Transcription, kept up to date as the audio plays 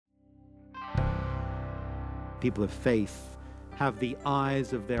People of faith have the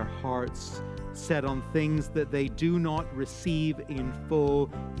eyes of their hearts set on things that they do not receive in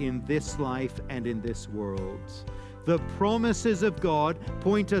full in this life and in this world. The promises of God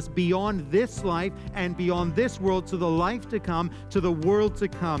point us beyond this life and beyond this world to the life to come, to the world to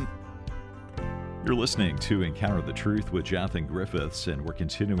come. You're listening to Encounter the Truth with Jonathan Griffiths, and we're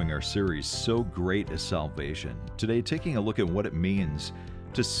continuing our series, So Great is Salvation. Today, taking a look at what it means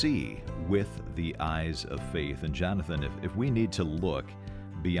to see with the eyes of faith. And Jonathan, if we need to look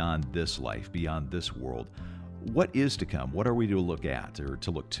beyond this life, beyond this world, what is to come? What are we to look at or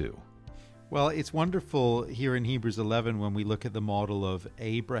to look to? Well, it's wonderful here in Hebrews 11 when we look at the model of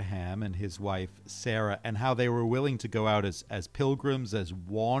Abraham and his wife Sarah and how they were willing to go out as pilgrims, as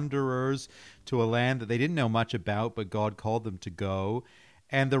wanderers to a land that they didn't know much about, but God called them to go.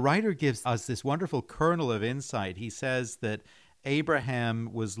 And the writer gives us this wonderful kernel of insight. He says that Abraham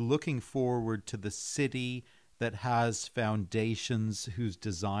was looking forward to the city that has foundations, whose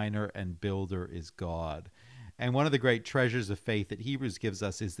designer and builder is God. And one of the great treasures of faith that Hebrews gives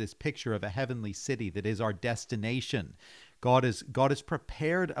us is this picture of a heavenly city that is our destination. God has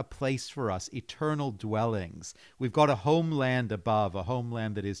prepared a place for us, eternal dwellings. We've got a homeland above, a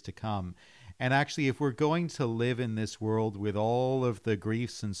homeland that is to come. And actually, if we're going to live in this world with all of the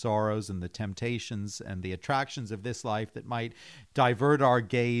griefs and sorrows and the temptations and the attractions of this life that might divert our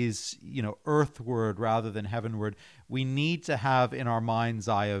gaze, earthward rather than heavenward, we need to have in our mind's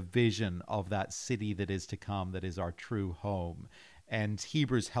eye a vision of that city that is to come, that is our true home. And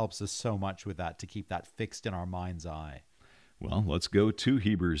Hebrews helps us so much with that, to keep that fixed in our mind's eye. Well, let's go to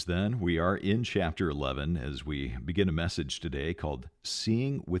Hebrews then. We are in chapter 11 as we begin a message today called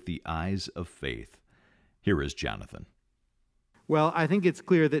Seeing with the Eyes of Faith. Here is Jonathan. Well, I think it's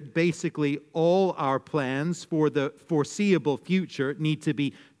clear that basically all our plans for the foreseeable future need to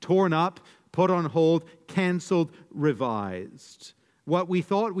be torn up, put on hold, canceled, revised. What we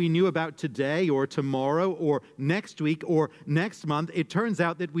thought we knew about today or tomorrow or next week or next month, it turns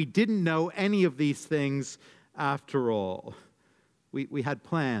out that we didn't know any of these things after all. We had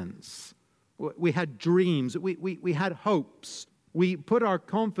plans. We had dreams. We had hopes. We put our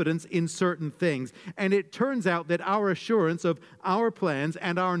confidence in certain things. And it turns out that our assurance of our plans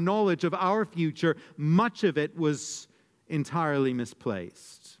and our knowledge of our future, much of it was entirely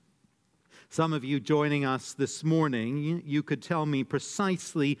misplaced. Some of you joining us this morning, you could tell me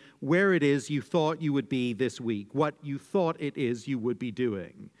precisely where it is you thought you would be this week, what you thought it is you would be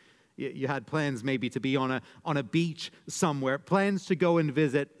doing. You had plans maybe to be on a beach somewhere, plans to go and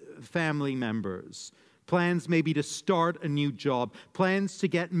visit family members, plans maybe to start a new job, plans to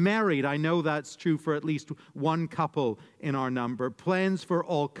get married. I know that's true for at least one couple in our number. Plans for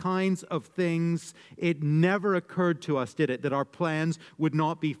all kinds of things. It never occurred to us, did it, that our plans would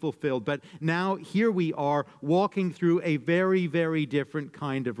not be fulfilled. But now here we are walking through a very, very different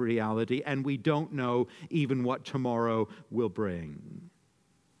kind of reality, and we don't know even what tomorrow will bring.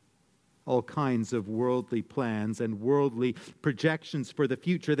 All kinds of worldly plans and worldly projections for the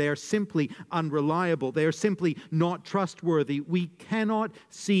future. They are simply unreliable. They are simply not trustworthy. We cannot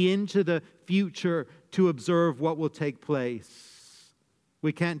see into the future to observe what will take place.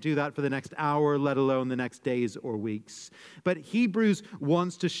 We can't do that for the next hour, let alone the next days or weeks. But Hebrews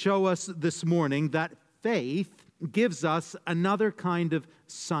wants to show us this morning that faith gives us another kind of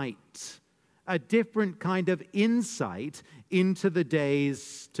sight, a different kind of insight into the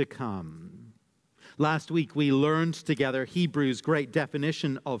days to come. Last week we learned together Hebrews' great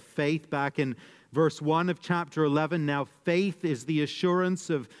definition of faith back in verse 1 of chapter 11. Now faith is the assurance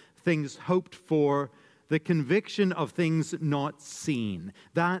of things hoped for, the conviction of things not seen.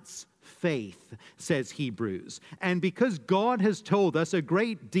 That's faith, says Hebrews. And because God has told us a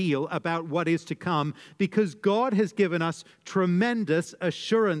great deal about what is to come, because God has given us tremendous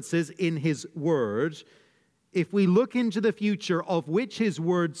assurances in His Word, if we look into the future of which His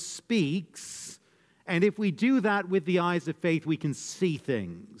Word speaks, and if we do that with the eyes of faith, we can see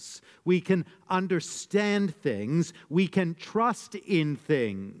things. We can understand things. We can trust in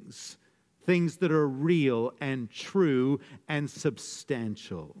things. Things that are real and true and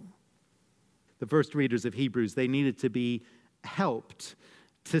substantial. The first readers of Hebrews, they needed to be helped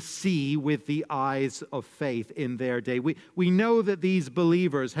to see with the eyes of faith in their day. We know that these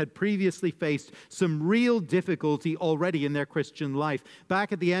believers had previously faced some real difficulty already in their Christian life.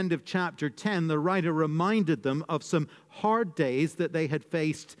 Back at the end of chapter 10, the writer reminded them of some hard days that they had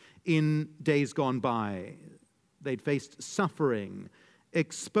faced in days gone by. They'd faced suffering,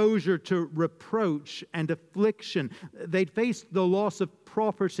 exposure to reproach and affliction. They'd faced the loss of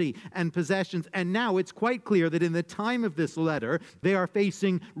property and possessions. And now it's quite clear that in the time of this letter, they are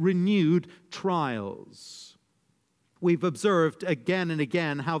facing renewed trials. We've observed again and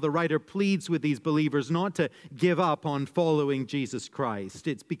again how the writer pleads with these believers not to give up on following Jesus Christ.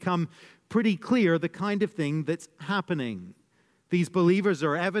 It's become pretty clear the kind of thing that's happening. These believers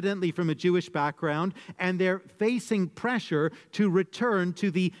are evidently from a Jewish background, and they're facing pressure to return to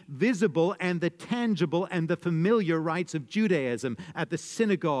the visible and the tangible and the familiar rites of Judaism at the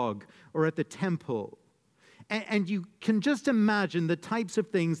synagogue or at the temple. And you can just imagine the types of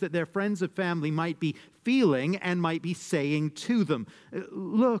things that their friends and family might be feeling and might be saying to them.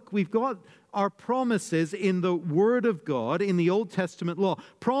 Look, we've got our promises in the Word of God, in the Old Testament law.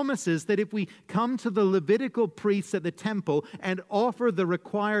 Promises that if we come to the Levitical priests at the temple and offer the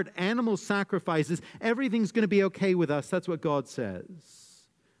required animal sacrifices, everything's going to be okay with us. That's what God says.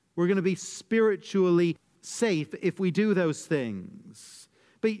 We're going to be spiritually safe if we do those things.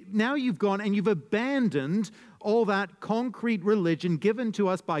 But now you've gone and you've abandoned all that concrete religion given to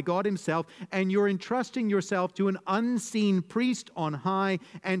us by God Himself, and you're entrusting yourself to an unseen priest on high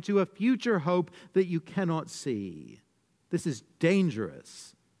and to a future hope that you cannot see. This is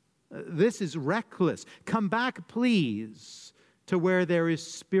dangerous. This is reckless. Come back, please, to where there is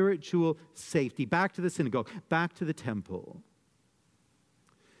spiritual safety. Back to the synagogue, back to the temple.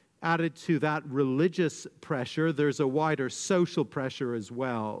 Added to that religious pressure, there's a wider social pressure as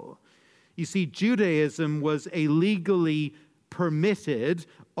well. You see, Judaism was a legally permitted,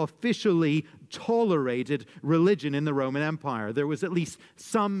 officially tolerated religion in the Roman Empire. There was at least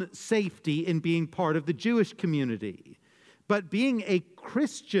some safety in being part of the Jewish community. But being a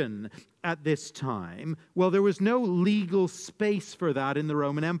Christian at this time, well, there was no legal space for that in the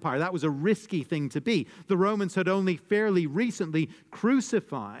Roman Empire. That was a risky thing to be. The Romans had only fairly recently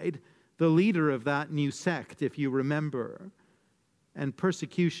crucified the leader of that new sect, if you remember. And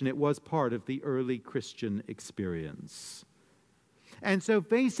persecution, it was part of the early Christian experience. And so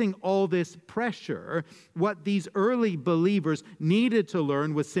facing all this pressure, what these early believers needed to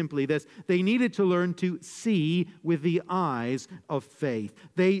learn was simply this. They needed to learn to see with the eyes of faith.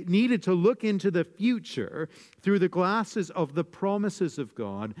 They needed to look into the future through the glasses of the promises of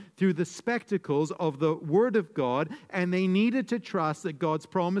God, through the spectacles of the Word of God, and they needed to trust that God's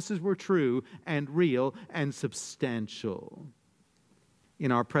promises were true and real and substantial.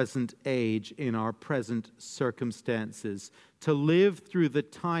 In our present age, in our present circumstances, to live through the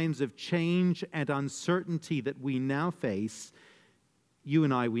times of change and uncertainty that we now face, you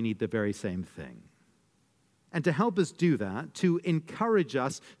and I, we need the very same thing. And to help us do that, to encourage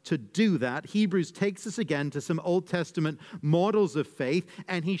us to do that, Hebrews takes us again to some Old Testament models of faith,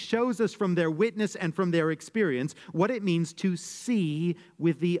 and he shows us from their witness and from their experience what it means to see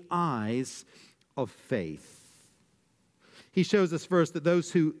with the eyes of faith. He shows us first that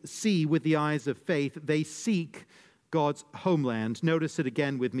those who see with the eyes of faith, they seek God's homeland. Notice it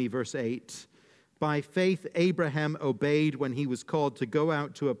again with me, verse 8. By faith, Abraham obeyed when he was called to go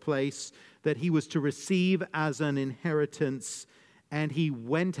out to a place that he was to receive as an inheritance, and he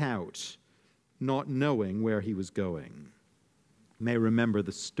went out, not knowing where he was going. You may remember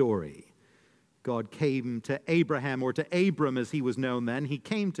the story. God came to Abraham, or to Abram as he was known then. He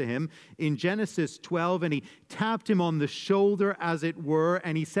came to him in Genesis 12, and he tapped him on the shoulder, as it were,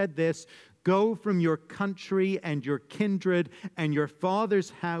 and he said this, "Go from your country and your kindred and your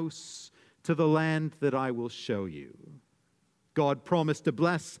father's house to the land that I will show you." God promised to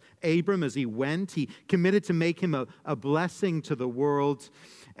bless Abram as he went. He committed to make him a blessing to the world.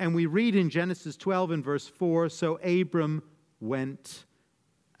 And we read in Genesis 12 and verse 4, "So Abram went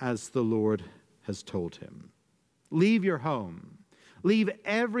as the Lord has told him." Leave your home. Leave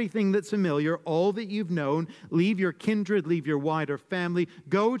everything that's familiar, all that you've known. Leave your kindred, leave your wider family.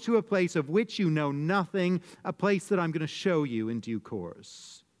 Go to a place of which you know nothing, a place that I'm going to show you in due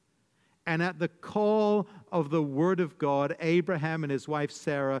course. And at the call of the Word of God, Abraham and his wife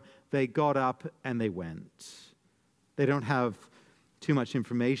Sarah, they got up and they went. They don't have too much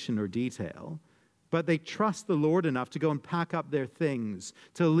information or detail, but they trust the Lord enough to go and pack up their things,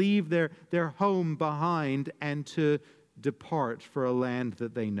 to leave their home behind and to depart for a land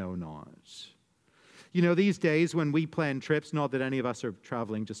that they know not. You know, these days when we plan trips, not that any of us are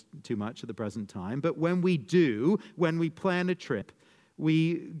traveling just too much at the present time, but when we do, when we plan a trip,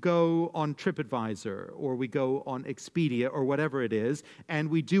 we go on TripAdvisor or we go on Expedia or whatever it is, and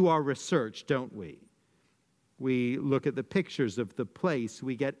we do our research, don't we? We look at the pictures of the place.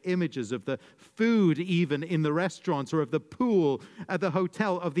 We get images of the food even in the restaurants or of the pool at the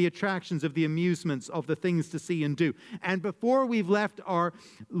hotel, of the attractions, of the amusements, of the things to see and do. And before we've left our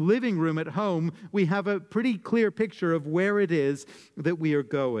living room at home, we have a pretty clear picture of where it is that we are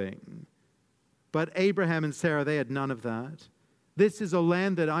going. But Abraham and Sarah, they had none of that. This is a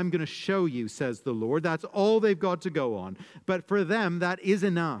land that I'm going to show you, says the Lord. That's all they've got to go on. But for them, that is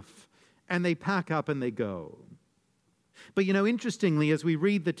enough. And they pack up and they go. But interestingly, as we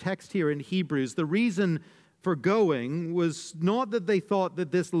read the text here in Hebrews, the reason for going was not that they thought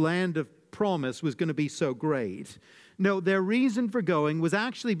that this land of promise was going to be so great. No, their reason for going was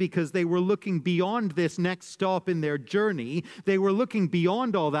actually because they were looking beyond this next stop in their journey. They were looking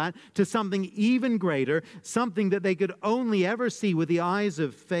beyond all that to something even greater, something that they could only ever see with the eyes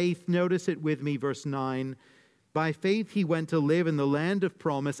of faith. Notice it with me, verse 9. By faith he went to live in the land of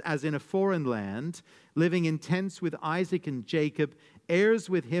promise as in a foreign land, living in tents with Isaac and Jacob, heirs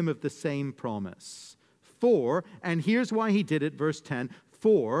with him of the same promise. For, and here's why he did it, verse 10,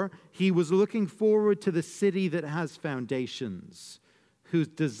 for he was looking forward to the city that has foundations, whose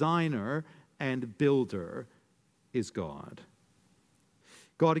designer and builder is God.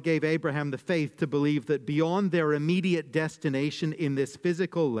 God gave Abraham the faith to believe that beyond their immediate destination in this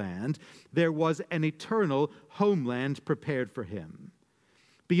physical land, there was an eternal homeland prepared for him.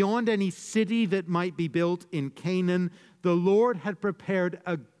 Beyond any city that might be built in Canaan, the Lord had prepared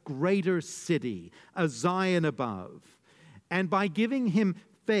a greater city, a Zion above. And by giving him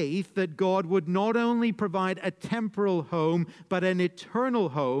faith that God would not only provide a temporal home, but an eternal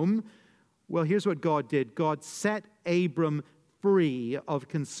home, well, here's what God did. God set Abram free of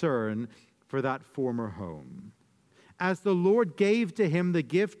concern for that former home. As the Lord gave to him the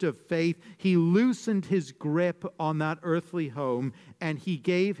gift of faith, he loosened his grip on that earthly home, and he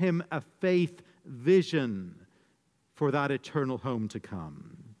gave him a faith vision for that eternal home to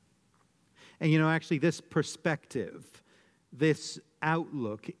come. And actually this perspective, this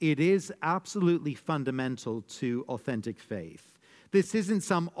outlook, it is absolutely fundamental to authentic faith. This isn't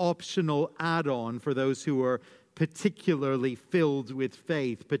some optional add-on for those who are particularly filled with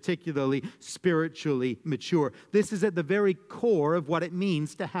faith, particularly spiritually mature. This is at the very core of what it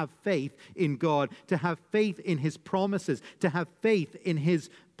means to have faith in God, to have faith in his promises, to have faith in his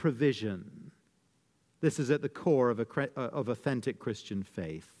provision. This is at the core of authentic Christian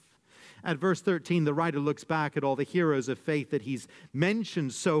faith. At verse 13, the writer looks back at all the heroes of faith that he's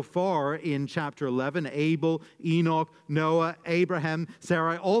mentioned so far in chapter 11, Abel, Enoch, Noah, Abraham,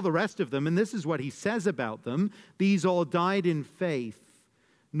 Sarai, all the rest of them. And this is what he says about them. These all died in faith,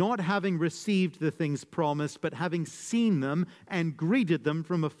 not having received the things promised, but having seen them and greeted them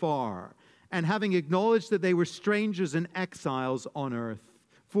from afar, and having acknowledged that they were strangers and exiles on earth.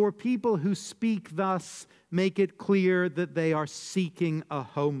 For people who speak thus make it clear that they are seeking a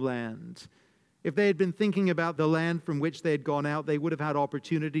homeland. If they had been thinking about the land from which they had gone out, they would have had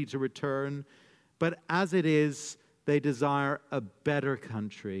opportunity to return. But as it is, they desire a better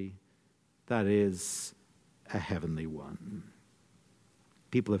country, that is, a heavenly one.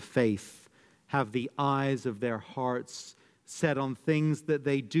 People of faith have the eyes of their hearts set on things that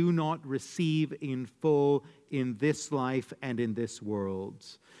they do not receive in full in this life and in this world.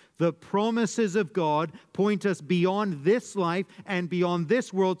 The promises of God point us beyond this life and beyond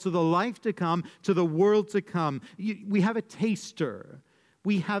this world to the life to come, to the world to come. We have a taster.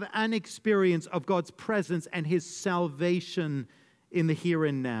 We have an experience of God's presence and his salvation in the here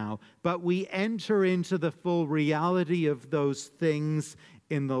and now. But we enter into the full reality of those things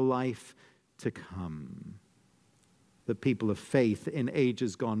in the life to come. The people of faith in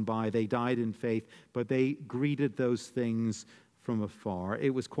ages gone by, they died in faith, but they greeted those things from afar.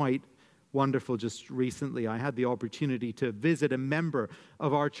 It was quite wonderful just recently. I had the opportunity to visit a member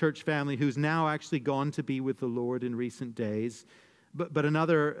of our church family who's now actually gone to be with the Lord in recent days. But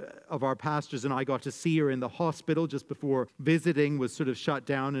another of our pastors and I got to see her in the hospital just before visiting was sort of shut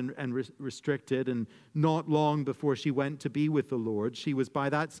down and restricted, and not long before she went to be with the Lord. She was by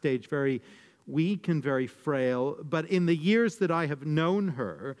that stage very weak and very frail, but in the years that I have known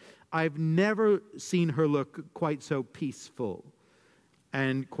her, I've never seen her look quite so peaceful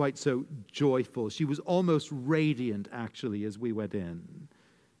and quite so joyful. She was almost radiant, actually, as we went in.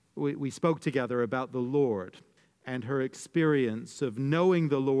 We spoke together about the Lord and her experience of knowing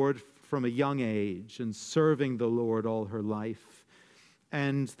the Lord from a young age and serving the Lord all her life.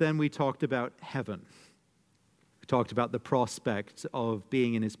 And then we talked about heaven. We talked about the prospect of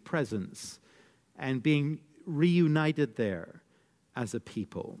being in his presence and being reunited there as a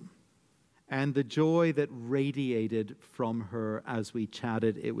people. And the joy that radiated from her as we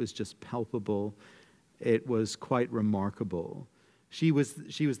chatted, it was just palpable. It was quite remarkable. She was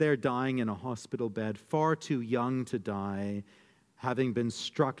there dying in a hospital bed, far too young to die, having been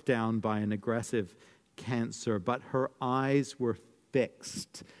struck down by an aggressive cancer, but her eyes were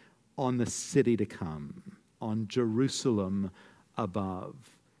fixed on the city to come, on Jerusalem above.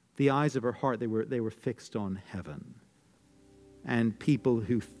 The eyes of her heart, they were fixed on heaven. And people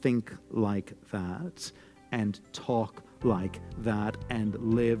who think like that and talk like that and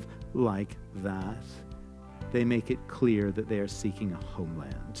live like that, they make it clear that they are seeking a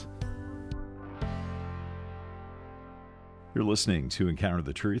homeland. You're listening to Encounter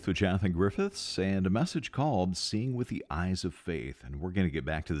the Truth with Jonathan Griffiths and a message called Seeing with the Eyes of Faith. And we're going to get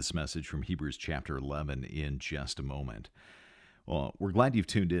back to this message from Hebrews chapter 11 in just a moment. Well, we're glad you've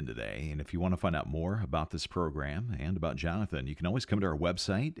tuned in today, and if you want to find out more about this program and about Jonathan, you can always come to our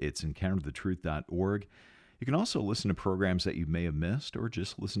website. It's encounterthetruth.org. You can also listen to programs that you may have missed or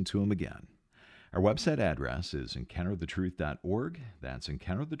just listen to them again. Our website address is encounterthetruth.org. That's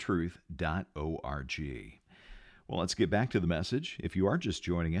encounterthetruth.org. Well, let's get back to the message. If you are just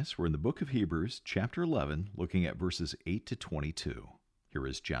joining us, we're in the book of Hebrews, chapter 11, looking at verses 8 to 22. Here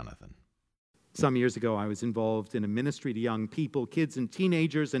is Jonathan. Some years ago, I was involved in a ministry to young people, kids and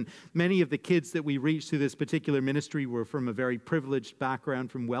teenagers, and many of the kids that we reached through this particular ministry were from a very privileged background,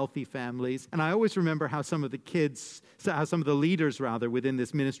 from wealthy families. And I always remember how some of the leaders within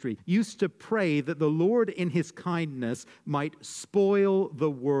this ministry used to pray that the Lord in his kindness might spoil the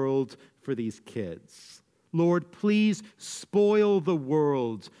world for these kids. Lord, please spoil the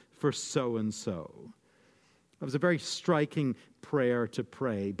world for so-and-so. It was a very striking prayer to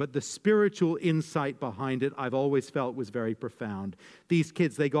pray, but the spiritual insight behind it I've always felt was very profound. These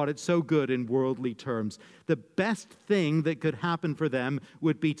kids, they got it so good in worldly terms. The best thing that could happen for them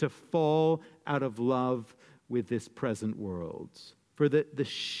would be to fall out of love with this present world, for the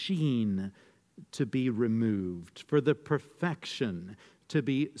sheen to be removed, for the perfection to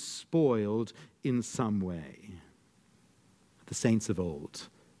be spoiled in some way. The saints of old,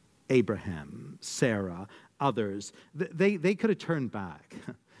 Abraham, Sarah, others, they could have turned back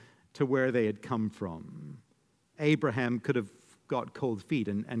to where they had come from. Abraham could have got cold feet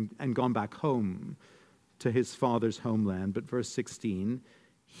and gone back home to his father's homeland. But verse 16,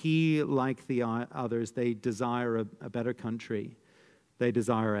 he, like the others, they desire a better country. They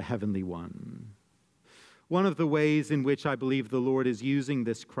desire a heavenly one. One of the ways in which I believe the Lord is using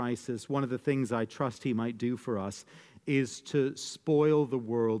this crisis, one of the things I trust he might do for us, is to spoil the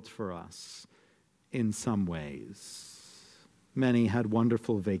world for us in some ways. Many had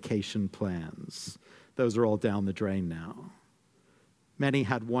wonderful vacation plans. Those are all down the drain now. Many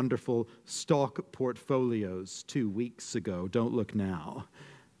had wonderful stock portfolios 2 weeks ago. Don't look now,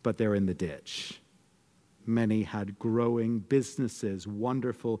 but they're in the ditch. Many had growing businesses,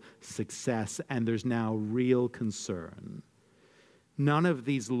 wonderful success, and there's now real concern. None of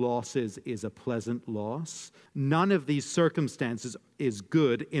these losses is a pleasant loss. None of these circumstances is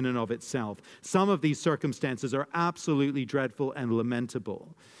good in and of itself. Some of these circumstances are absolutely dreadful and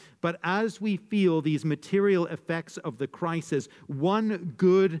lamentable. But as we feel these material effects of the crisis, one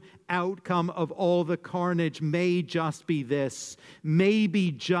good outcome of all the carnage may just be this.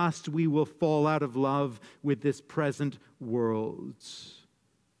 Maybe just we will fall out of love with this present world.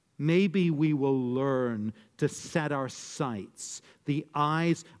 Maybe we will learn to set our sights, the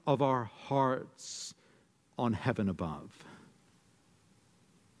eyes of our hearts, on heaven above.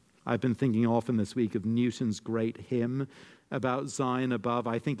 I've been thinking often this week of Newton's great hymn about Zion above.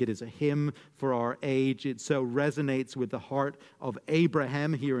 I think it is a hymn for our age. It so resonates with the heart of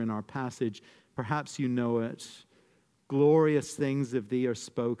Abraham here in our passage. Perhaps you know it. Glorious things of thee are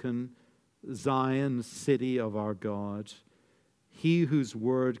spoken, Zion, city of our God. He whose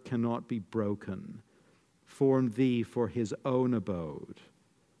word cannot be broken formed thee for his own abode.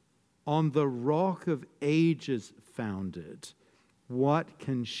 On the rock of ages founded, what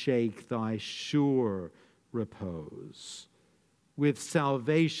can shake thy sure repose? With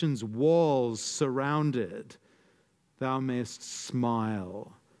salvation's walls surrounded, thou mayst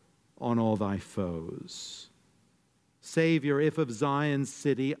smile on all thy foes. Savior, if of Zion's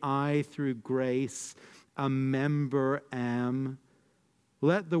city I through grace a member am,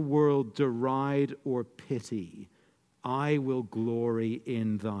 let the world deride or pity, I will glory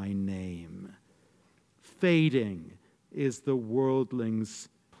in thy name. Fading is the worldling's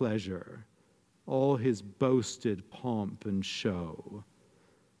pleasure, all his boasted pomp and show.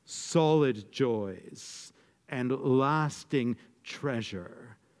 Solid joys and lasting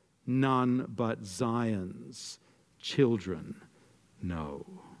treasure, none but Zion's children know.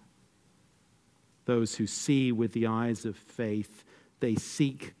 Those who see with the eyes of faith, they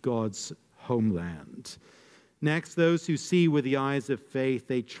seek God's homeland. Next, those who see with the eyes of faith,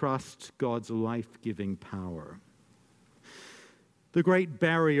 they trust God's life-giving power. The great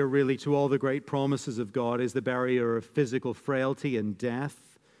barrier, really, to all the great promises of God is the barrier of physical frailty and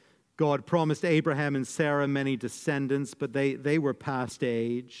death. God promised Abraham and Sarah many descendants, but they were past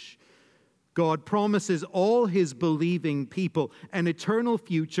age. God promises all his believing people an eternal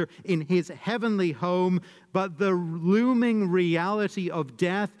future in his heavenly home, but the looming reality of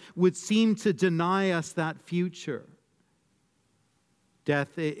death would seem to deny us that future.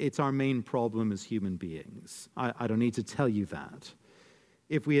 Death, it's our main problem as human beings. I don't need to tell you that.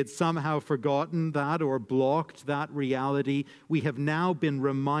 If we had somehow forgotten that or blocked that reality, we have now been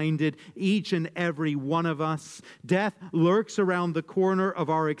reminded, each and every one of us, death lurks around the corner of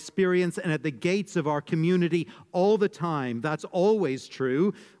our experience and at the gates of our community all the time. That's always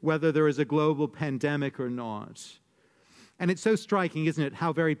true, whether there is a global pandemic or not. And it's so striking, isn't it,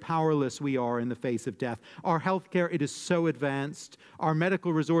 how very powerless we are in the face of death. Our healthcare, it is so advanced. Our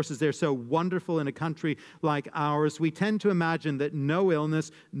medical resources, they're so wonderful in a country like ours. We tend to imagine that no illness,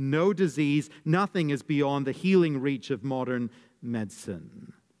 no disease, nothing is beyond the healing reach of modern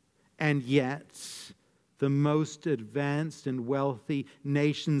medicine. And yet, the most advanced and wealthy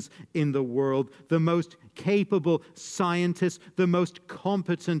nations in the world, the most capable scientists, the most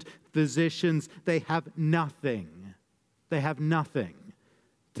competent physicians, they have nothing. They have nothing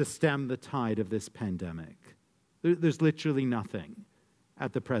to stem the tide of this pandemic. There's literally nothing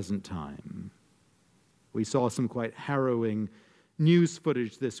at the present time. We saw some quite harrowing news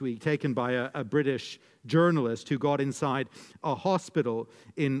footage this week taken by a British journalist who got inside a hospital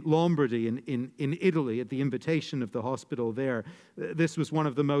in Lombardy in Italy at the invitation of the hospital there. This was one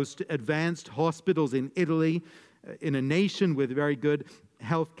of the most advanced hospitals in Italy, in a nation with very good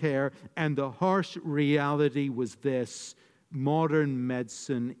health care, and the harsh reality was this: modern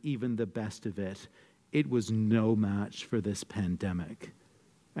medicine, even the best of it, it was no match for this pandemic,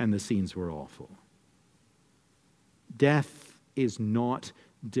 and the scenes were awful. Death is not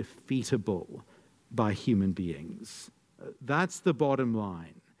defeatable by human beings. That's the bottom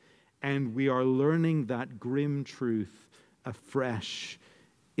line, and we are learning that grim truth afresh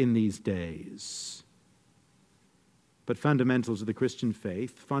in these days. But fundamental to the Christian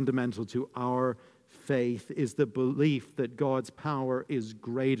faith, fundamental to our faith, is the belief that God's power is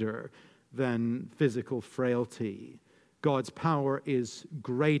greater than physical frailty. God's power is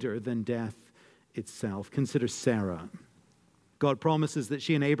greater than death itself. Consider Sarah. God promises that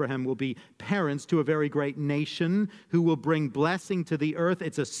she and Abraham will be parents to a very great nation who will bring blessing to the earth.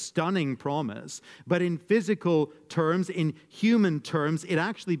 It's a stunning promise. But in physical terms, in human terms, it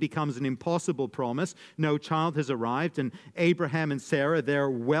actually becomes an impossible promise. No child has arrived, and Abraham and Sarah,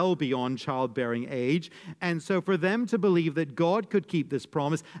 they're well beyond childbearing age. And so for them to believe that God could keep this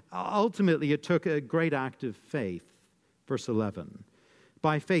promise, ultimately it took a great act of faith. Verse 11.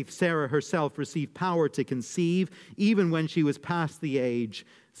 By faith, Sarah herself received power to conceive, even when she was past the age,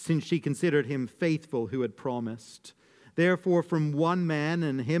 since she considered him faithful who had promised. Therefore, from one man,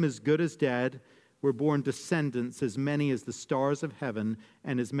 and him as good as dead, were born descendants as many as the stars of heaven,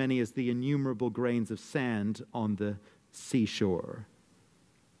 and as many as the innumerable grains of sand on the seashore.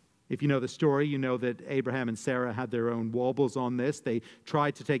 If you know the story, you know that Abraham and Sarah had their own wobbles on this. They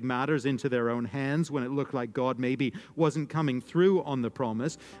tried to take matters into their own hands when it looked like God maybe wasn't coming through on the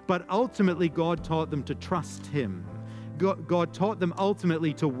promise. But ultimately, God taught them to trust him. God taught them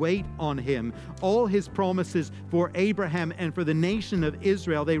ultimately to wait on him. All his promises for Abraham and for the nation of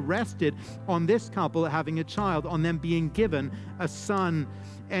Israel, they rested on this couple having a child, on them being given a son.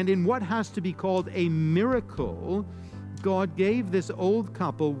 And in what has to be called a miracle, God gave this old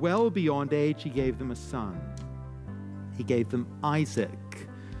couple, well beyond age, he gave them a son. He gave them Isaac,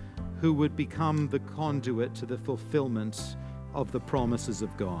 who would become the conduit to the fulfillment of the promises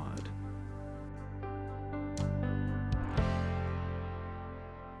of God.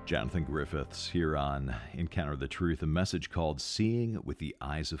 Jonathan Griffiths here on Encounter the Truth, a message called Seeing with the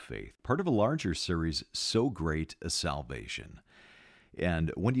Eyes of Faith, part of a larger series, So Great a Salvation.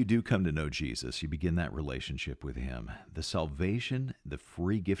 And when you do come to know Jesus, you begin that relationship with him. The salvation, the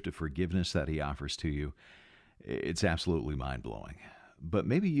free gift of forgiveness that he offers to you, it's absolutely mind-blowing. But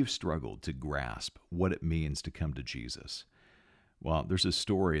maybe you've struggled to grasp what it means to come to Jesus. Well, there's a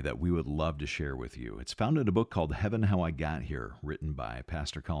story that we would love to share with you. It's found in a book called Heaven, How I Got Here, written by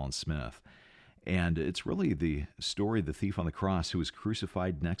Pastor Colin Smith. And it's really the story of the thief on the cross who was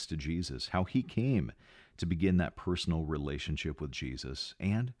crucified next to Jesus, how he came to begin that personal relationship with Jesus,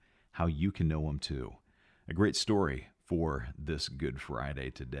 and how you can know him too. A great story for this Good Friday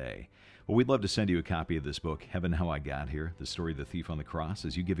today. Well, we'd love to send you a copy of this book, Heaven, How I Got Here, the story of the thief on the cross,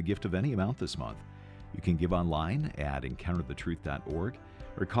 as you give a gift of any amount this month. You can give online at encounterthetruth.org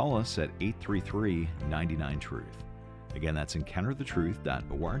or call us at 833-99-TRUTH. Again, that's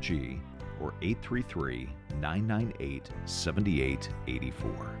encounterthetruth.org or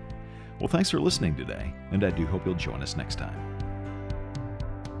 833-998-7884. Well, thanks for listening today, and I do hope you'll join us next time.